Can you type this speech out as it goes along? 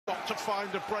to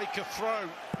find a breaker throw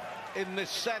in this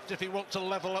set if he wants to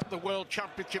level up the World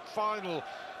Championship final.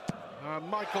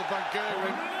 Michael Van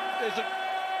Gerwen isn't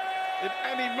in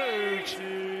any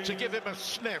mood to give him a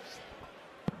sniff.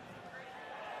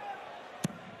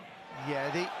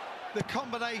 Yeah, the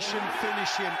combination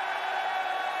finishing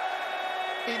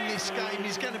in this game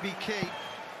is going to be key.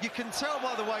 You can tell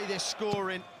by the way they're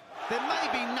scoring, there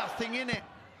may be nothing in it.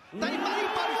 They may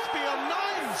both be on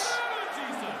nines.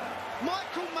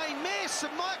 Michael may miss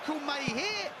and Michael may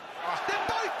hit. They're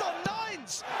both on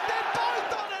nines. They're both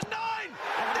on a 9.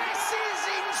 This is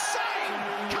insane.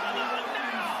 Come on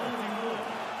now.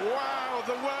 Wow,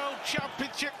 the World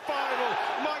Championship final.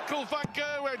 Michael Van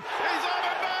Gerwen is on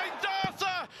a 9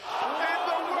 darter in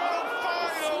the World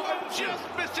final and just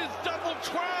misses double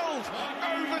 12.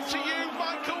 Over to you,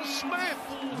 Michael Smith.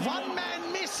 One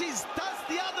man misses, does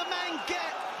the other man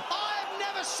get? I've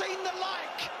never seen the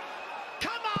like.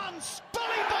 Come on,